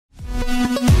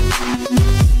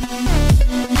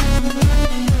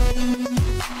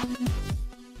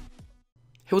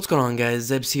Hey, what's going on,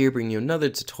 guys? Zebs here, bringing you another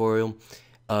tutorial.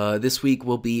 This week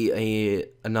will be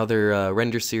another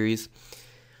render series.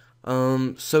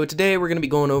 So today we're gonna be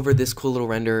going over this cool little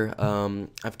render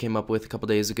I've came up with a couple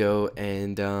days ago,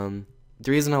 and the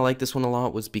reason I like this one a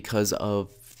lot was because of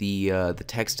the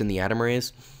text in the atom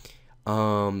arrays.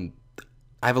 I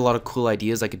have a lot of cool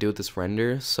ideas I could do with this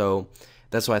render, so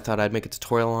that's why I thought I'd make a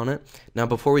tutorial on it. Now,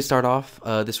 before we start off,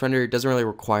 this render doesn't really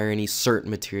require any certain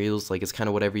materials, like it's kind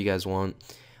of whatever you guys want.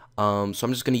 So I'm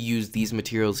just going to use these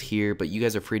materials here, but you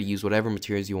guys are free to use whatever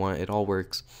materials you want. It all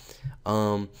works.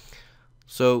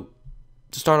 So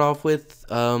to start off with,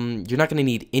 you're not going to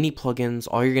need any plugins.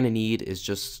 All you're going to need is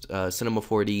just Cinema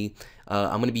 4D.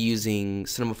 I'm going to be using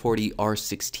Cinema 4D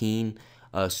R16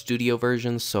 studio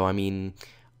versions, so I mean,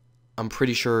 I'm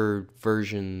pretty sure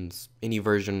any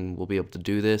version will be able to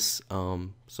do this.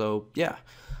 So yeah,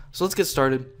 so let's get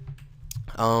started.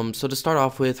 So to start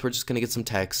off with, we're just gonna get some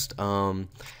text,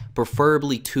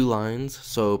 preferably 2 lines,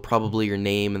 so probably your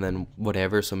name and then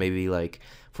whatever. So maybe, like,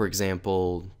 for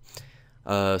example,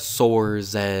 Soar,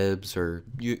 Zebs, or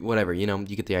whatever, you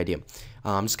get the idea.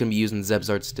 I'm just gonna be using Zebs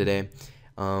arts today.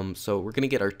 So we're gonna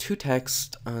get our 2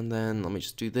 text, and then let me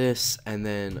just do this, and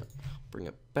then bring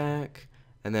it back.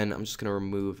 And then I'm just going to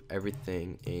remove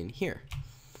everything in here.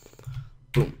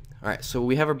 Boom. Alright, so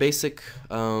we have our basic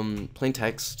plain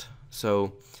text.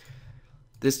 So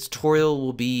this tutorial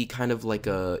will be kind of like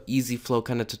a easy flow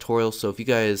kind of tutorial. So if you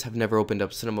guys have never opened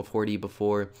up Cinema 4D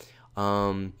before,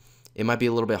 it might be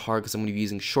a little bit hard because I'm going to be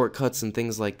using shortcuts and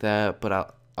things like that.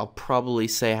 But I'll probably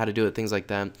say how to do it, things like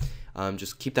that.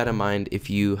 Just keep that in mind if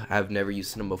you have never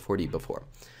used Cinema 4D before.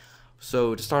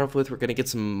 So to start off with, we're going to get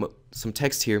some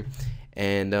text here.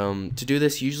 And to do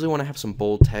this, you usually want to have some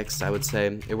bold text, I would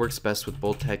say. It works best with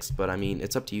bold text, but I mean,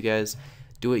 it's up to you guys.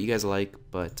 Do what you guys like,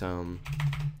 but I'm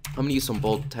going to use some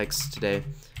bold text today.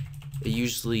 It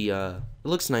usually it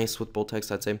looks nice with bold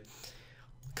text, I'd say.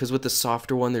 Because with the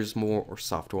softer one, there's more, or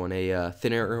softer one, a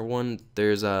thinner one,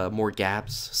 there's more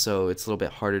gaps, so it's a little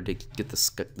bit harder to get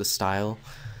the style.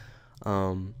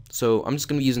 So I'm just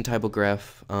going to be using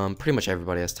typograph. Pretty much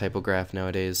everybody has typograph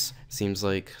nowadays, seems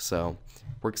like, so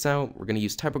works out. We're going to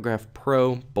use typograph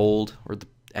pro, bold, or the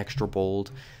extra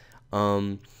bold,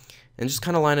 and just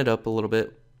kind of line it up a little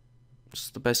bit,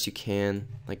 just the best you can.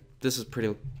 Like, this is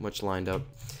pretty much lined up,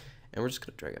 and we're just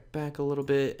going to drag it back a little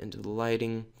bit into the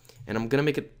lighting, and I'm going to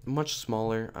make it much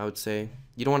smaller, I would say.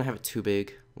 You don't want to have it too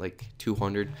big, like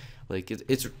 200. Like,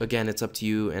 it's again, it's up to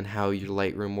you and how your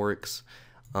Lightroom works.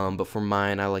 But for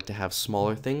mine, I like to have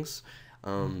smaller things.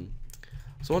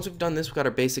 So once we've done this, we've got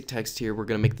our basic text here. We're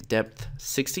going to make the depth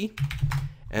 60,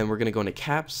 and we're going to go into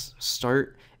caps,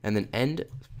 start, and then end.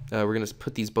 We're going to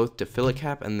put these both to fillet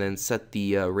cap, and then set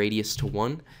the radius to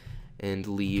 1, and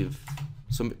leave,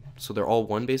 so they're all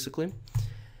 1 basically.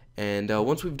 And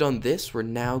once we've done this, we're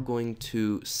now going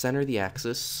to center the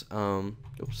axis.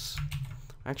 Oops.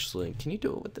 Actually, can you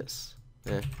do it with this?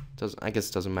 I guess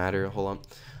it doesn't matter. Hold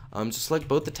on. Just select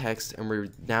both the text, and we're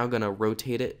now going to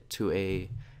rotate it to a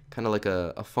kind of like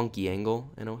a funky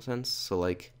angle in a sense. So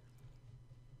like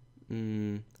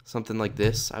something like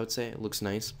this, I would say. It looks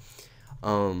nice.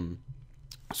 So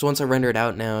once I render it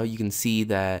out now, you can see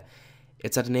that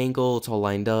it's at an angle, it's all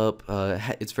lined up,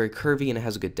 it's very curvy, and it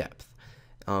has a good depth.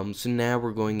 So now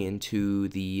we're going into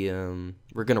the,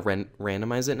 we're going to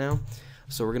randomize it now.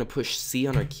 So we're going to push C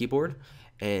on our keyboard,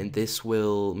 and this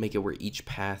will make it where each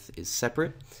path is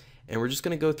separate. And we're just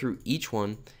going to go through each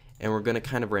one, and we're going to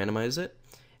kind of randomize it.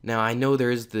 Now, I know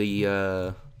there is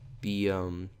the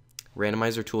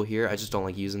randomizer tool here. I just don't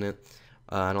like using it.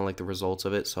 I don't like the results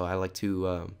of it, so I like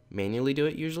to manually do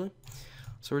it usually.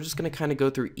 So we're just going to kind of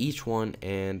go through each one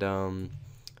and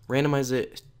randomize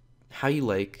it how you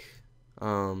like.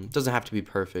 Doesn't have to be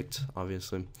perfect,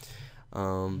 obviously.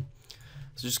 So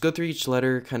just go through each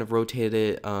letter, kind of rotate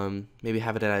it, maybe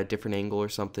have it at a different angle or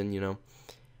something,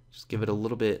 Just give it a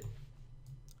little bit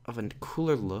of a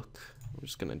cooler look. I'm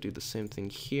just going to do the same thing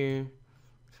here,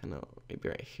 kind of maybe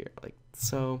right here, like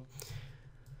so.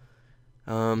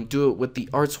 Do it with the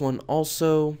arts one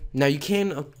also. Now, you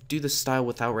can do the style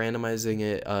without randomizing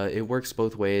it. It works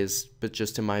both ways, but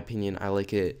just in my opinion, I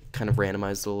like it kind of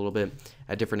randomized a little bit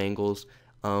at different angles,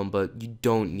 but you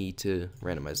don't need to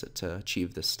randomize it to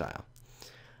achieve this style.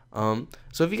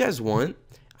 So if you guys want,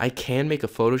 I can make a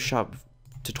Photoshop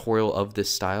tutorial of this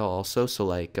style also. So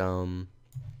like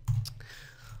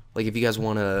if you guys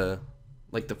want to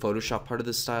like the Photoshop part of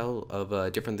this style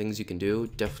of different things you can do,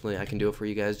 definitely I can do it for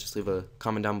you guys. Just leave a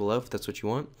comment down below if that's what you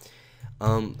want.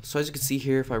 So as you can see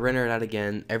here, if I render it out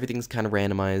again, everything's kind of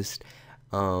randomized.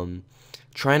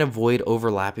 Try and avoid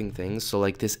overlapping things. So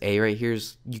like this A right here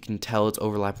is, you can tell it's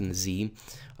overlapping the Z.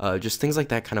 Just things like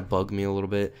that kind of bug me a little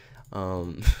bit.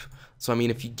 So I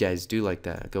mean, if you guys do like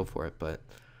that, go for it. But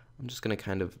I'm just gonna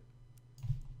kind of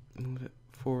move it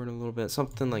forward a little bit,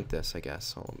 something like this, I guess.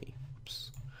 So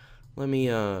let me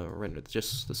render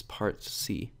just this part to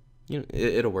see. You know,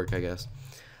 it'll work, I guess.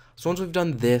 So once we've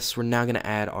done this, we're now gonna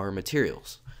add our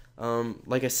materials.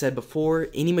 Like I said before,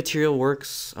 any material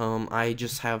works. I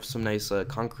just have some nice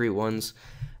concrete ones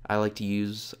I like to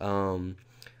use.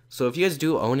 So if you guys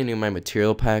do own any of my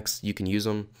material packs, you can use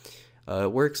them.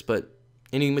 It works, but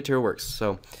any material works.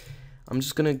 So I'm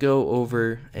just gonna go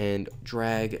over and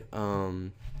drag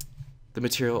the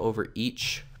material over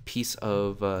each piece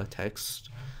of text,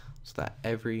 so that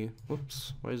every,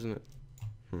 whoops, why isn't it?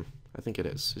 I think it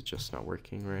is. It's just not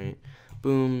working right.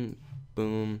 Boom,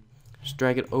 boom. Just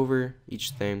drag it over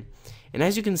each thing, and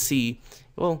as you can see,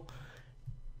 well,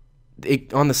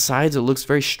 on the sides it looks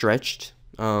very stretched,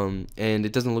 and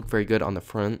it doesn't look very good on the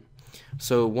front.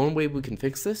 So one way we can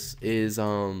fix this is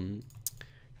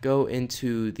go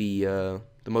into the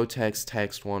Motex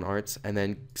Text 1 Arts, and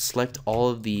then select all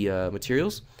of the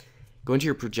materials. Go into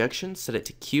your projection, set it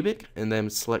to cubic, and then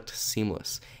select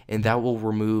seamless. And that will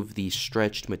remove the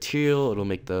stretched material. It'll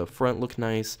make the front look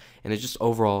nice, and it's just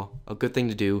overall a good thing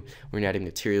to do when you're adding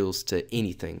materials to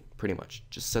anything, pretty much.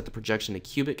 Just set the projection to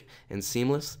cubic and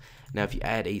seamless. Now if you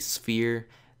add a sphere,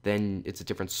 then it's a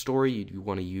different story. You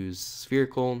want to use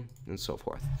spherical and so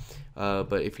forth.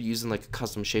 But if you're using like a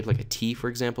custom shape, like a T, for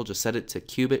example, just set it to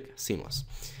cubic, seamless.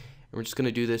 And we're just going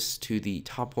to do this to the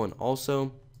top one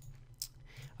also.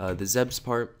 The Zebs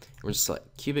part, we're just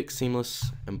select cubic,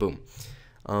 seamless, and boom.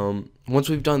 Once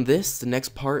we've done this, the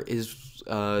next part is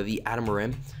the atom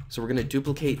rim. So we're going to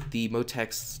duplicate the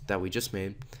Motex that we just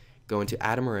made, go into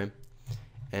atom rim,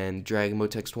 and drag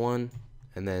Motex 1,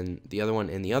 and then the other one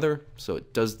in the other. So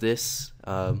it does this,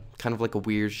 kind of like a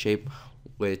weird shape,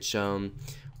 which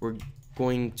we're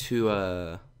going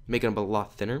to make it a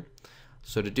lot thinner.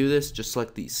 So to do this, just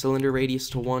select the cylinder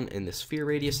radius to 1 and the sphere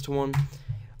radius to 1.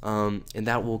 And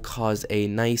that will cause a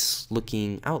nice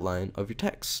looking outline of your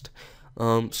text.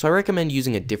 So I recommend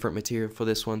using a different material for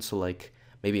this one, so like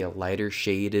maybe a lighter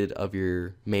shaded of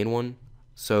your main one,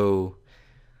 so,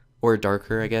 or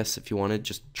darker, I guess, if you wanted.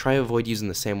 Just try to avoid using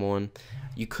the same one.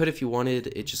 You could if you wanted,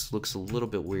 it just looks a little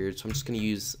bit weird, so I'm just going to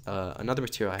use another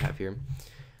material I have here,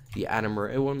 the atom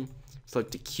ray one.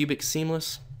 Select the cubic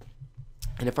seamless,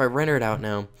 and if I render it out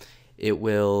now, it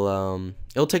will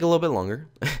it'll take a little bit longer,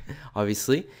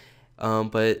 obviously,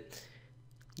 but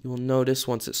you will notice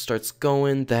once it starts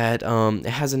going that it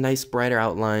has a nice brighter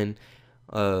outline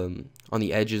on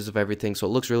the edges of everything, so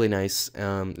it looks really nice.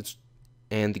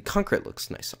 And the concrete looks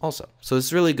nice also, so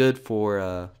it's really good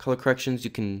for color corrections.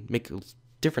 You can make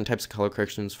different types of color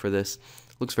corrections for this.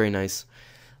 It looks very nice.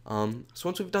 So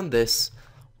once we've done this,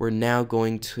 we're now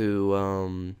going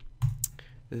to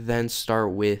then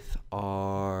start with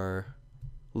our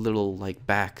little like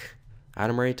back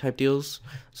atom array type deals.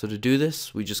 So to do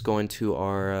this, we just go into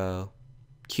our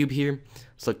cube here,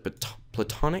 select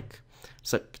platonic,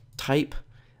 select type,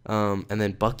 and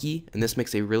then Bucky, and this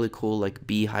makes a really cool like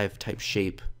beehive type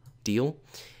shape deal.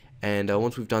 And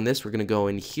once we've done this, we're gonna go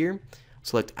in here,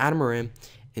 select atom array,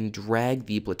 and drag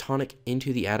the platonic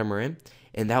into the atom array,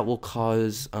 and that will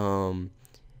cause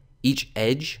each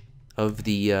edge of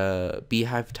the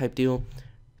beehive type deal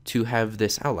to have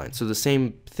this outline. So the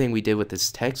same thing we did with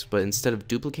this text, but instead of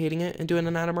duplicating it and doing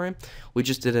an atom array, we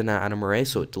just did an atom array,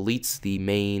 so it deletes the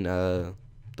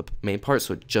main part,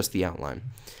 so just the outline.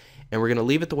 And we're gonna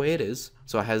leave it the way it is,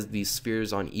 so it has these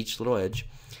spheres on each little edge,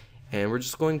 and we're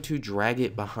just going to drag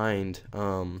it behind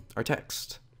our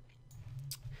text.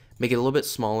 Make it a little bit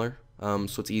smaller,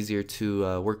 so it's easier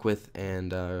to work with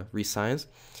and resize.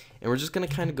 And we're just gonna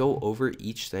kind of go over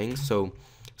each thing, so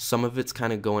some of it's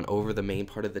kind of going over the main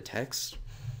part of the text,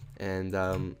 and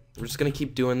we're just gonna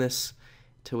keep doing this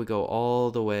till we go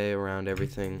all the way around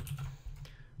everything.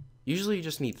 Usually you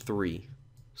just need 3,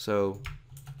 so,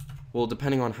 well,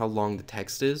 depending on how long the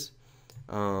text is.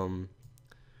 The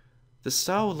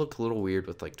style would look a little weird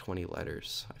with like 20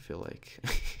 letters, I feel like.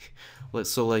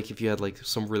 So like if you had like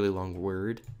some really long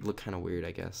word, it would look kind of weird,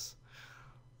 I guess.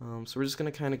 So we're just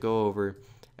gonna kind of go over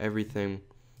everything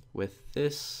with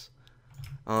this.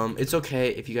 It's okay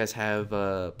if you guys have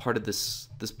part of this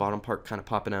bottom part kind of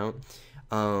popping out.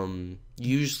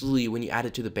 Usually when you add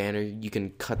it to the banner, you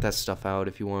can cut that stuff out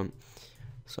if you want.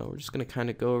 So we're just gonna kind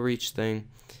of go over each thing,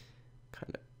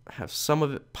 kind of have some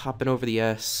of it popping over the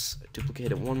S,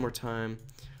 duplicate it one more time.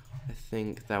 I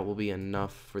think that will be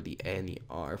enough for the A and the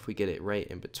R if we get it right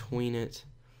in between it.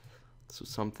 So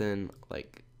something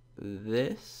like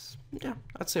this. Yeah,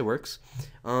 I'd say works.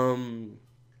 I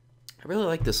really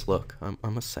like this look, I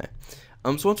must say.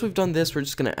 So once we've done this, we're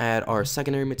just gonna add our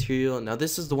secondary material. Now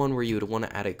this is the one where you would want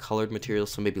to add a colored material,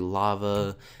 so maybe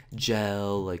lava,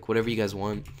 gel, like whatever you guys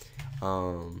want.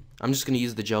 I'm just gonna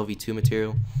use the gel V2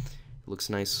 material. It looks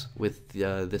nice with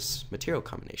this material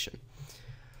combination.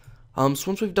 So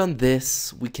once we've done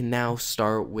this, we can now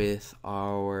start with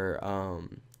our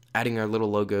adding our little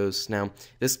logos. Now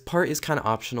this part is kind of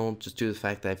optional, just due to the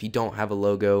fact that if you don't have a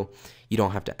logo, you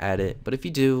don't have to add it. But if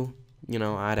you do, you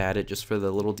know, I'd add it just for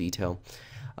the little detail.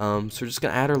 So we're just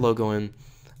gonna add our logo in,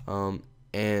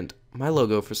 and my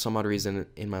logo, for some odd reason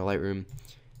in my Lightroom,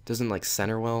 doesn't like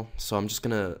center well, so I'm just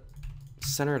gonna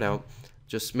center it out.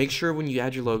 Just make sure when you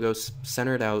add your logo,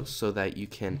 center it out so that you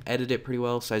can edit it pretty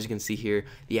well. So as you can see here,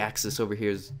 the axis over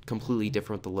here is completely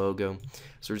different with the logo.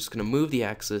 So we're just gonna move the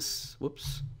axis,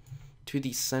 whoops, to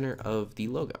the center of the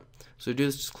logo. So to do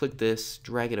this, just click this,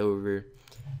 drag it over,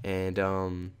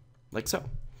 and like so.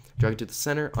 Drag it to the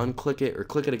center, unclick it, or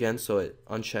click it again so it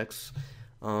unchecks.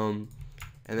 And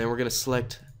then we're gonna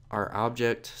select our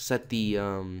object, set the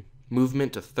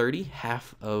movement to 30,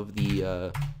 half of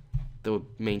the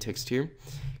main text here.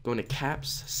 Go into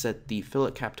caps, set the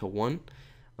fillet cap to 1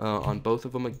 on both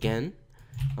of them again,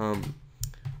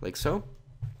 like so.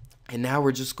 And now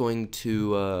we're just going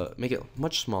to make it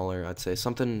much smaller, I'd say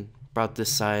something about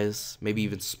this size, maybe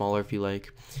even smaller if you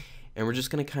like. And we're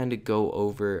just gonna kind of go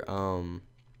over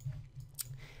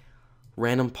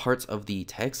random parts of the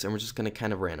text, and we're just gonna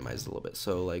kind of randomize it a little bit.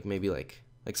 So like maybe like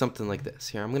something like this.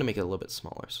 Here, I'm gonna make it a little bit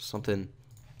smaller, so something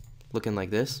looking like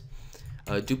this.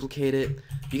 Duplicate it.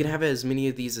 You can have as many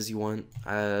of these as you want.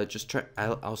 Just try.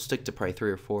 I'll stick to probably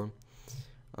 3 or 4.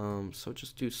 So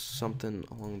just do something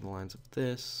along the lines of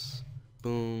this.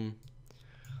 Boom.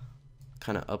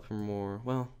 Kind of up more.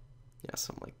 Well, yeah,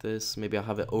 something like this. Maybe I'll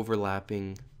have it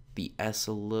overlapping the S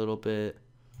a little bit.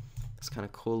 It's kind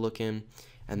of cool looking.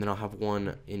 And then I'll have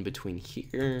one in between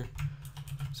here.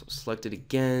 So select it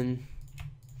again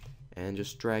and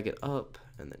just drag it up,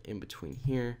 and then in between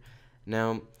here.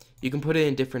 Now you can put it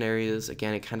in different areas.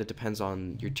 Again, it kind of depends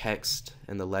on your text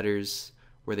and the letters,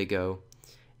 where they go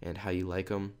and how you like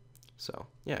them. So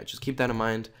yeah, just keep that in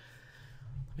mind.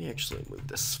 Let me actually move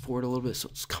this forward a little bit so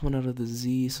it's coming out of the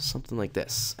Z, so something like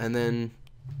this. And then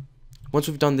once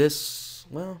we've done this,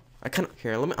 well, I kind of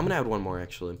here. I'm gonna add one more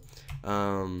actually.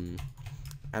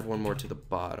 Add one more to the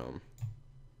bottom,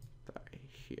 right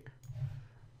here.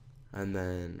 And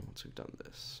then once we've done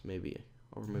this, maybe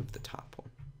I'll remove the top one.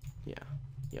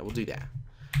 Yeah, we'll do that.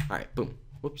 All right, boom.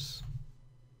 Whoops.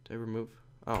 Did I remove?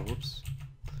 Oh, whoops.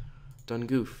 Done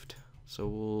goofed. So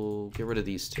we'll get rid of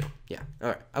these two. Yeah. All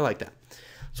right. I like that.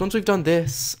 So once we've done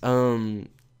this,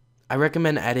 I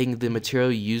recommend adding the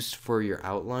material used for your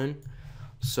outline.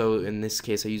 So in this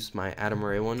case, I used my Adam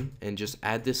Ray one, and just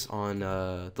add this on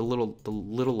the little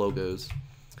logos,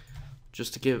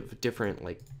 just to give different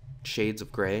like shades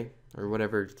of gray or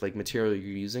whatever like material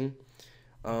you're using.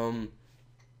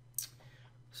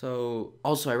 So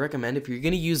also I recommend, if you're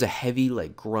gonna use a heavy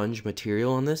like grunge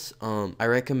material on this, I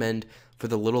recommend for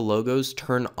the little logos,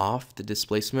 turn off the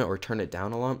displacement or turn it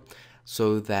down a lot,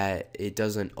 so that it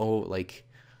doesn't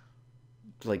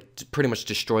pretty much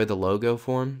destroy the logo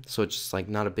form, so it's just like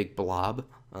not a big blob.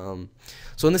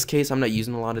 So in this case, I'm not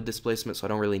using a lot of displacement, so I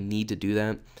don't really need to do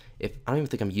that. I don't even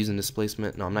think I'm using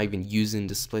displacement. No, I'm not even using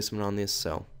displacement on this,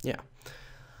 so yeah.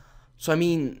 So I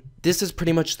mean, this is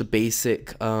pretty much the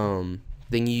basic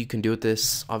thing you can do with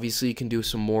this. Obviously, you can do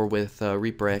some more with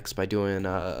Reaper X by doing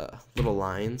little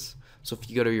lines. So if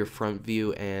you go to your front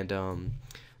view and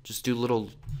just do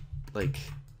little like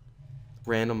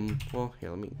random, well, here,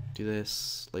 let me do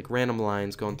this, like random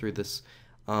lines going through this.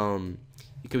 You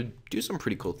could do some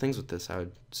pretty cool things with this, I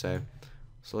would say.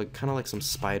 So like kind of like some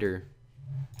spider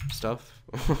stuff,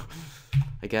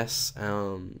 I guess.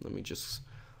 Let me just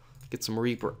get some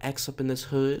Reaper X up in this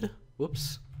hood.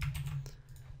 Whoops.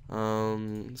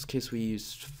 In this case we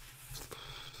used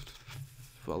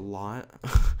a lot.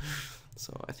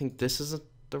 So I think this is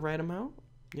the right amount,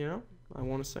 you know, I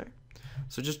want to say.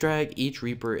 So just drag each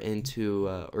Reaper into,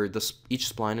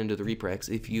 each spline into the Reaper X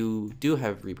if you do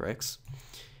have Reaper X,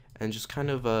 and just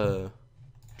kind of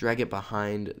drag it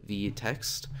behind the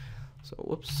text. So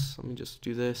whoops, let me just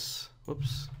do this.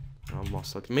 Whoops, I'm all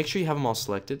selected. Make sure you have them all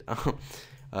selected.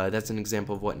 That's an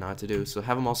example of what not to do. So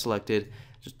have them all selected.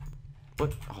 Just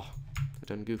what? Oh, I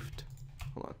done goofed.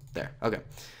 Hold on. There. Okay.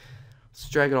 Let's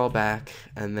drag it all back,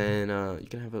 and then you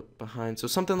can have it behind. So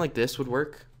something like this would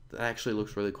work. That actually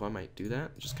looks really cool. I might do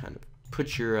that. Just kind of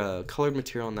put your colored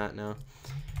material on that now.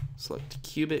 Select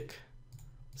cubic.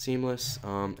 seamless.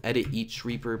 Edit each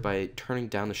Reaper by turning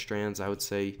down the strands. I would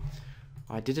say,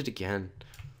 oh, I did it again.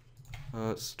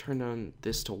 Let's turn down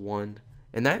this to 1,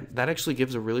 and that actually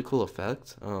gives a really cool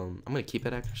effect. I'm gonna keep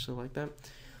it actually like that.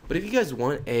 But if you guys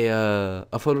want a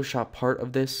Photoshop part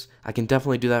of this, I can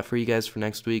definitely do that for you guys for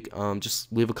next week.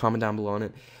 Just leave a comment down below on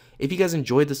it. If you guys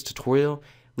enjoyed this tutorial,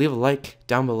 leave a like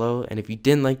down below, and if you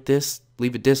didn't like this,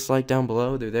 leave a dislike down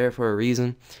below. They're there for a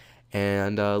reason.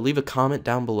 And leave a comment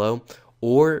down below,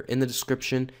 or in the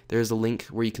description there's a link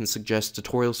where you can suggest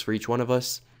tutorials for each one of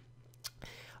us.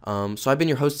 So I've been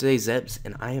your host today, Zebs,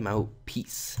 and I am out.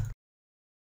 Peace.